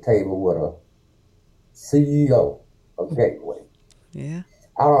at the table with a CEO of Gateway. Yeah.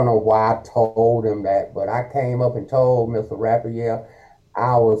 I don't know why I told him that, but I came up and told Mr. Raphael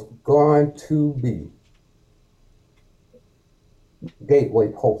I was going to be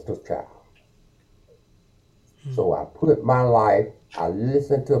Gateway poster child. So I put my life, I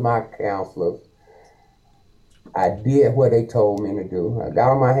listened to my counselors, I did what they told me to do. I got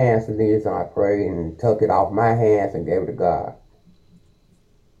on my hands and knees and I prayed and took it off my hands and gave it to God.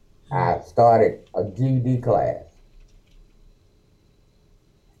 I started a GED class.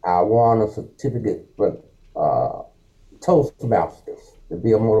 I won a certificate for Toastmasters to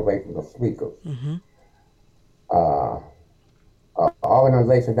be a motivational speaker. An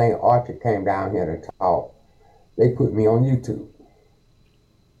organization named Archer came down here to talk. They put me on YouTube.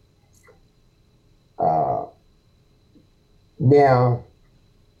 Now,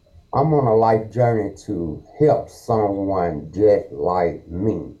 I'm on a life journey to help someone just like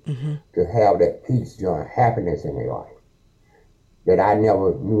me to have that peace, joy, and happiness in their life that I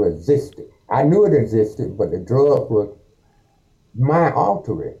never knew existed. I knew it existed, but the drug was mind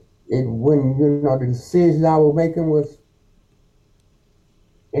altering. It when the decisions I was making was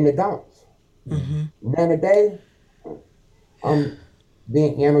in the dumps. Now today, I'm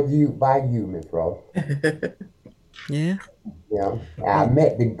being interviewed by you, Miss Rose. Yeah. Yeah. I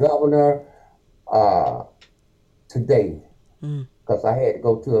met the governor today because I had to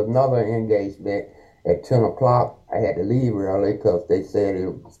go to another engagement at 10 o'clock. I had to leave early because they said it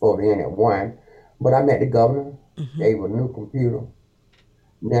was supposed to end at 1. But I met the governor, gave a new computer.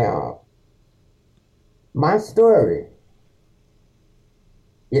 Now, my story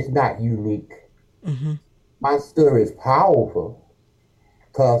is not unique. My story is powerful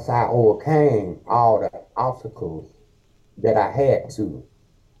because I overcame all the obstacles that I had to,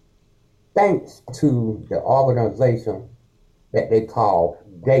 thanks to the organization that they call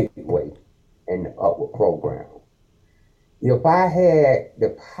Gateway and the Upward Program. If I had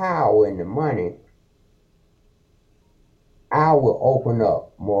the power and the money, I would open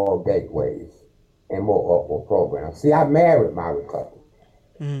up more gateways and more upward programs. See, I married my recovery.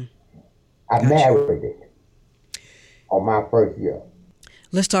 I married it on my first year.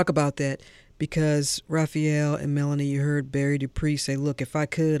 Let's talk about that, because Raphael and Melanie, you heard Barry Dupree say, look, if I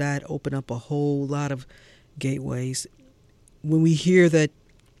could, I'd open up a whole lot of gateways. When we hear that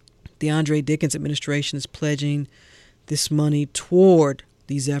the Andre Dickens administration is pledging this money toward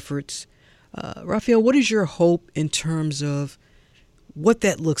these efforts, Raphael, what is your hope in terms of what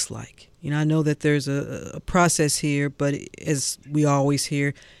that looks like? I know that there's a process here, but as we always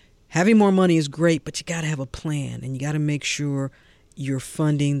hear, having more money is great, but you got to have a plan, and you got to make sure you're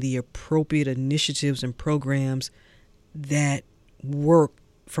funding the appropriate initiatives and programs that work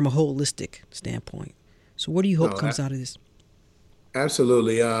from a holistic standpoint. So what do you hope comes out of this?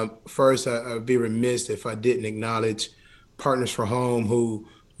 Absolutely. First, I'd be remiss if I didn't acknowledge Partners for Home, who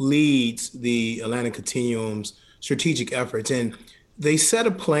leads the Atlanta Continuum's strategic efforts. And they set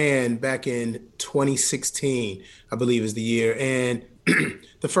a plan back in 2016, I believe is the year. And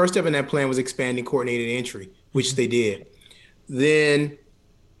the first step in that plan was expanding coordinated entry, which they did. Then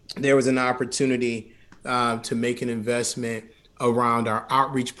there was an opportunity to make an investment around our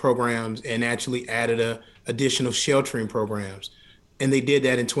outreach programs and actually added additional sheltering programs. And they did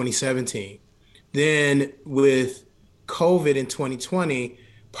that in 2017. Then with COVID in 2020,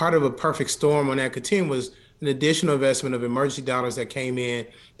 part of a perfect storm on that continuum was an additional investment of emergency dollars that came in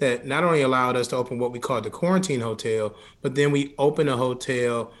that not only allowed us to open what we called the quarantine hotel, but then we opened a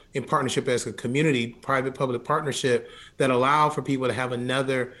hotel in partnership as a community, private-public partnership that allowed for people to have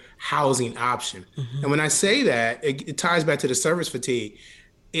another housing option. And when I say that, it ties back to the service fatigue.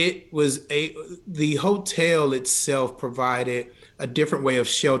 It was the hotel itself provided a different way of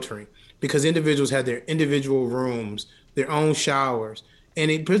sheltering because individuals had their individual rooms, their own showers,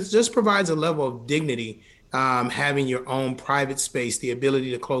 and it just provides a level of dignity, having your own private space, the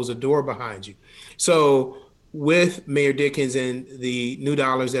ability to close a door behind you. So with Mayor Dickens and the new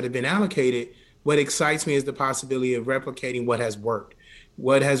dollars that have been allocated, what excites me is the possibility of replicating what has worked.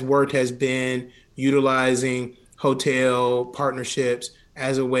 What has worked has been utilizing hotel partnerships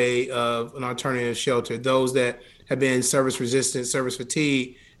as a way of an alternative shelter. Those that have been service resistant, service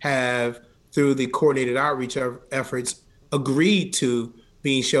fatigue have, through the coordinated outreach efforts, agreed to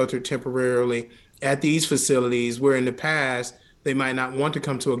being sheltered temporarily at these facilities where in the past they might not want to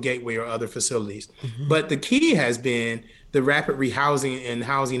come to a Gateway or other facilities. But the key has been the rapid rehousing and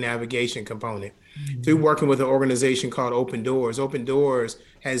housing navigation component. Through working with an organization called Open Doors. Open Doors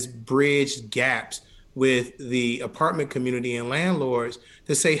has bridged gaps with the apartment community and landlords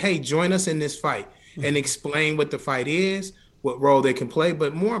to say, hey, join us in this fight and explain what the fight is, what role they can play,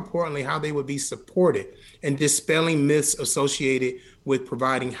 but more importantly, how they would be supported and dispelling myths associated with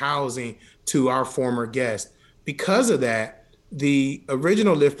providing housing to our former guests. Because of that, the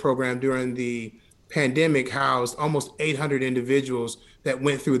original LIFT program during the pandemic housed almost 800 individuals that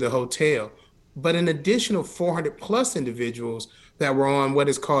went through the hotel, but an additional 400 plus individuals that were on what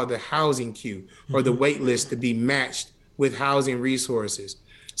is called the housing queue or the wait list to be matched with housing resources.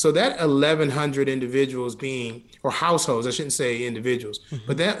 So that 1,100 individuals being, or households, I shouldn't say individuals,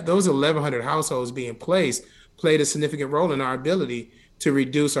 but those 1,100 households being placed played a significant role in our ability to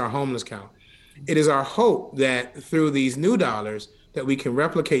reduce our homeless count. It is our hope that through these new dollars that we can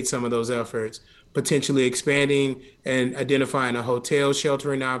replicate some of those efforts, potentially expanding and identifying a hotel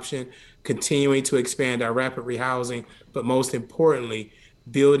sheltering option, continuing to expand our rapid rehousing, but most importantly,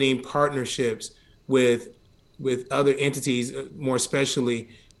 building partnerships with other entities, more especially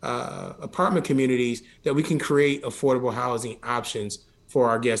apartment communities, that we can create affordable housing options for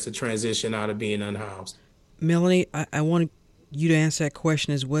our guests to transition out of being unhoused. Melanie, I want you to answer that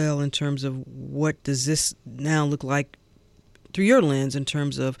question as well in terms of what does this now look like through your lens in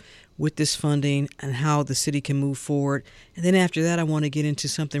terms of with this funding and how the city can move forward. And then after that, I want to get into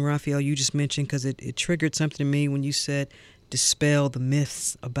something, Raphael, you just mentioned, because it triggered something to me when you said dispel the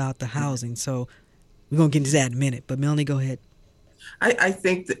myths about the housing. So we're going to get into that in a minute. But Melanie, go ahead. I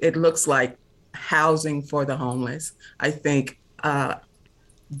think that it looks like housing for the homeless. I think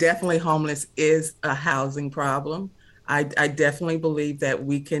definitely homeless is a housing problem. I definitely believe that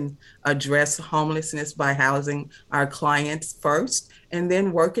we can address homelessness by housing our clients first and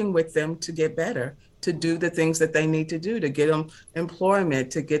then working with them to get better, to do the things that they need to do, to get them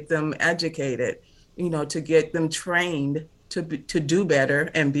employment, to get them educated, to get them trained to do better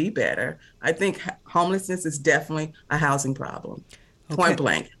and be better. I think homelessness is definitely a housing problem, point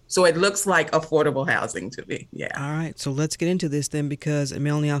blank. So it looks like affordable housing to me. Yeah. All right. So let's get into this then, because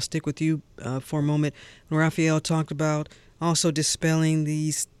Melanie, I'll stick with you for a moment. Raphael talked about also dispelling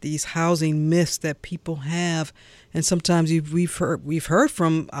these housing myths that people have, and sometimes we've heard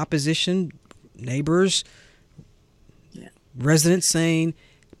from opposition, neighbors, residents saying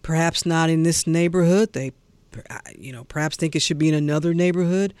perhaps not in this neighborhood. They, perhaps think it should be in another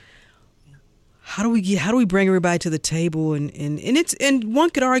neighborhood. How do we bring everybody to the table? And one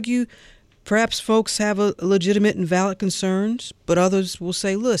could argue perhaps folks have a legitimate and valid concerns, but others will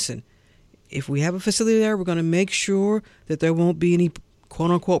say, listen, if we have a facility there, we're going to make sure that there won't be any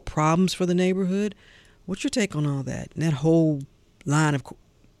quote unquote problems for the neighborhood. What's your take on all that and that whole line of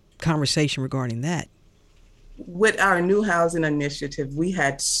conversation regarding that? With our new housing initiative, we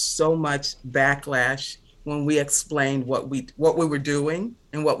had so much backlash when we explained what we were doing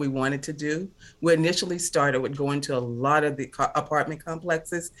and what we wanted to do. We initially started with going to a lot of the apartment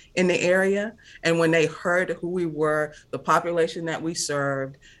complexes in the area. And when they heard who we were, the population that we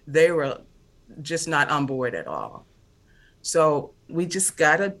served, they were just not on board at all. So we just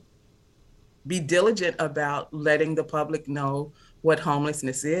gotta be diligent about letting the public know what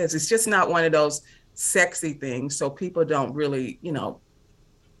homelessness is. It's just not one of those sexy things, so people don't really,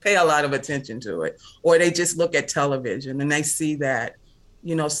 pay a lot of attention to it, or they just look at television and they see that,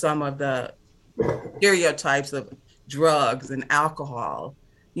 some of the stereotypes of drugs and alcohol,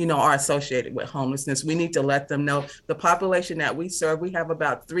 are associated with homelessness. We need to let them know the population that we serve. We have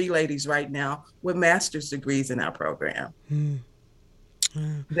about 3 ladies right now with master's degrees in our program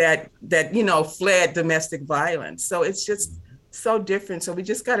that fled domestic violence. So it's just so different. So we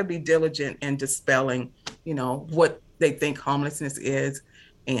just got to be diligent in dispelling, what they think homelessness is.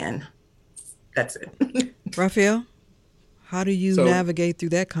 And that's it. Raphael, how do you navigate through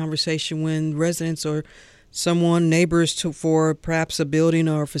that conversation when residents or neighbors for perhaps a building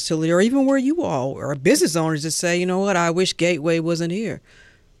or a facility, or even where you all are business owners that say, you know what, I wish Gateway wasn't here?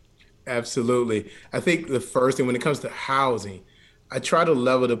 Absolutely. I think the first thing when it comes to housing, I try to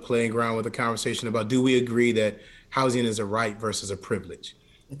level the playing ground with a conversation about, do we agree that housing is a right versus a privilege?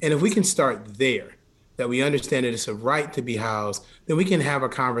 And if we can start there, that we understand that it's a right to be housed, then we can have a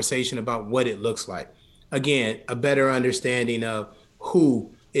conversation about what it looks like. Again, a better understanding of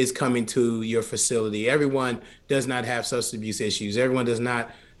who is coming to your facility. Everyone does not have substance abuse issues. Everyone does not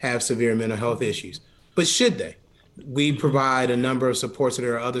have severe mental health issues. But should they? We provide a number of supports.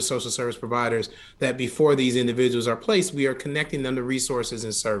 There are other social service providers that before these individuals are placed, we are connecting them to resources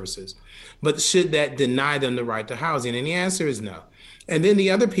and services. But should that deny them the right to housing? And the answer is no. And then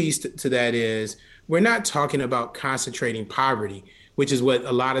the other piece to that is, we're not talking about concentrating poverty, which is what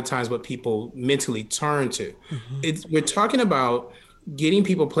a lot of times what people mentally turn to. We're talking about getting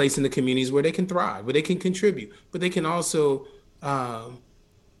people placed in the communities where they can thrive, where they can contribute, but they can also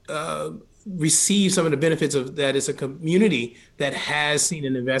receive some of the benefits of that. It's a community that has seen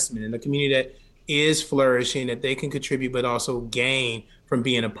an investment, in a community that is flourishing, that they can contribute, but also gain from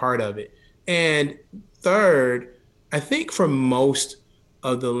being a part of it. And third, I think for most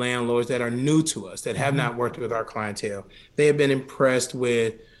of the landlords that are new to us, that have not worked with our clientele, they have been impressed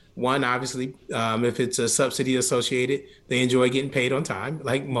with, one, obviously, if it's a subsidy associated, they enjoy getting paid on time,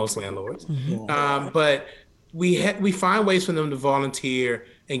 like most landlords. But we find ways for them to volunteer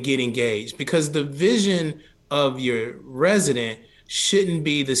and get engaged, because the vision of your resident shouldn't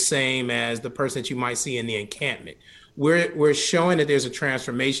be the same as the person that you might see in the encampment. We're showing that there's a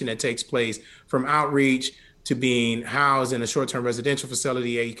transformation that takes place from outreach to being housed in a short-term residential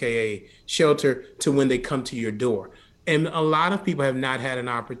facility, aka shelter, to when they come to your door. And a lot of people have not had an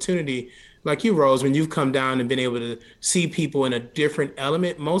opportunity, like you, Rose, when you've come down and been able to see people in a different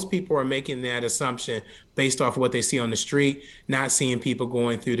element. Most people are making that assumption based off of what they see on the street, not seeing people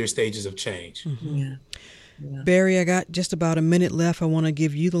going through their stages of change. Yeah. Barry, I got just about a minute left. I want to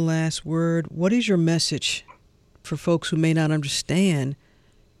give you the last word. What is your message for folks who may not understand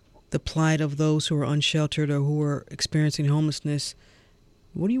the plight of those who are unsheltered or who are experiencing homelessness?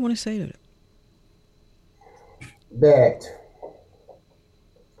 What do you want to say to them? That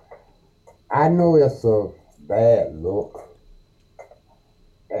I know it's a bad look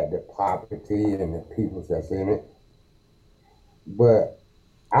at the poverty and the people that's in it, but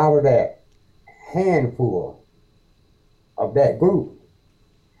out of that handful of that group,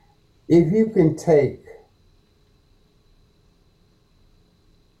 if you can take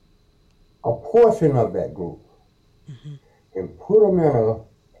a portion of that group and put them in a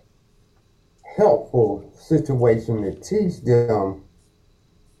helpful situation to teach them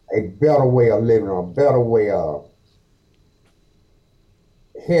a better way of living, a better way of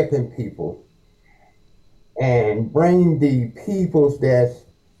helping people, and bring the peoples that's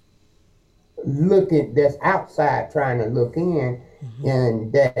outside trying to look in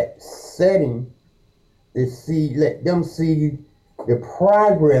that setting to see, let them see the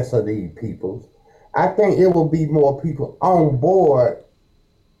progress of these peoples. I think it will be more people on board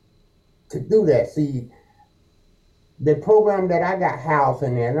to do that. See, the program that I got housed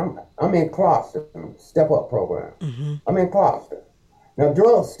in there, and I'm in Clarkston, Step Up program. I'm in Clarkston. Now,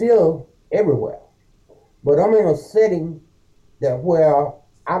 drugs still everywhere, but I'm in a setting that where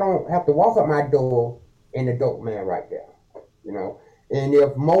I don't have to walk up my door and the dope man right there, And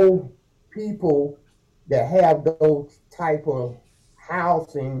if more people that have those type of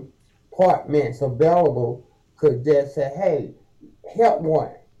housing apartments available could just say, hey, help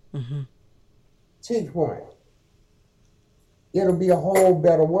one, teach one, it'll be a whole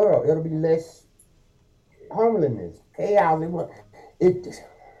better world. It'll be less homelessness, chaos. It's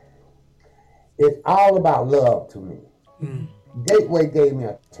all about love to me. Gateway gave me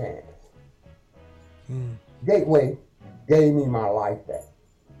a chance. Gateway gave me my life back.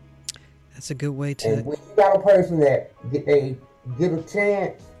 That's a good way to. And when you got a person that they get a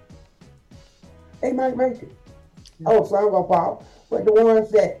chance, they might make it. Oh, some gonna fall, but the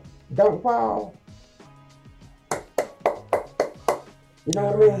ones that don't fall, you know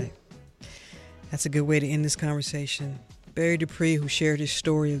what I mean? That's a good way to end this conversation. Barry Dupree, who shared his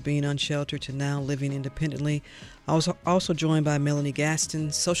story of being unsheltered to now living independently. I was also joined by Melanie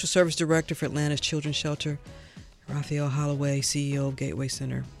Gaston, Social Service Director for Atlanta's Children's Shelter, Raphael Holloway, CEO of Gateway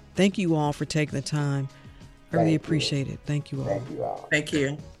Center. Thank you all for taking the time. I really appreciate it. Thank you all. Thank you all. Thank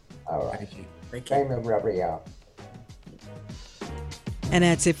you. All right. Thank you. Thank you, Raphael. And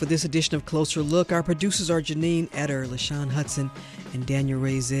that's it for this edition of Closer Look. Our producers are Janine Eder, LaShawn Hudson, and Daniel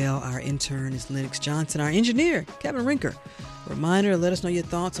Razel. Our intern is Lennox Johnson. Our engineer, Kevin Rinker. A reminder, let us know your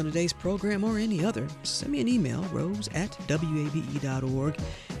thoughts on today's program or any other. Send me an email, rose@wabe.org.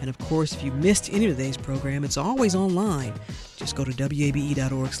 And of course, if you missed any of today's program, it's always online. Just go to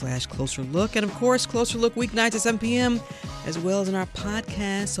wabe.org/Closer Look. And of course, Closer Look weeknights at 7 p.m. as well as in our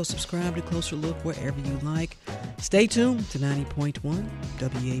podcast. So subscribe to Closer Look wherever you like. Stay tuned to 90.1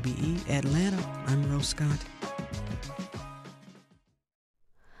 WABE Atlanta. I'm Rose Scott.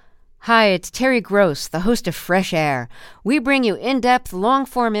 Hi, it's Terry Gross, the host of Fresh Air. We bring you in-depth,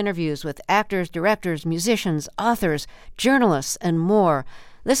 long-form interviews with actors, directors, musicians, authors, journalists, and more.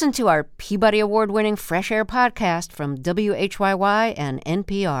 Listen to our Peabody Award-winning Fresh Air podcast from WHYY and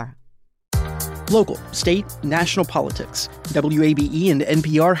NPR. Local, state, national politics. WABE and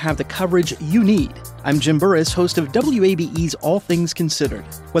NPR have the coverage you need. I'm Jim Burris, host of WABE's All Things Considered.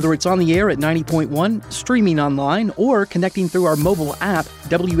 Whether it's on the air at 90.1, streaming online, or connecting through our mobile app,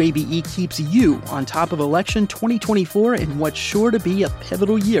 WABE keeps you on top of election 2024 in what's sure to be a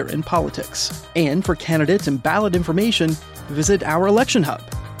pivotal year in politics. And for candidates and ballot information, visit our election hub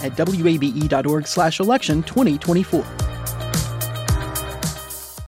at wabe.org/election 2024.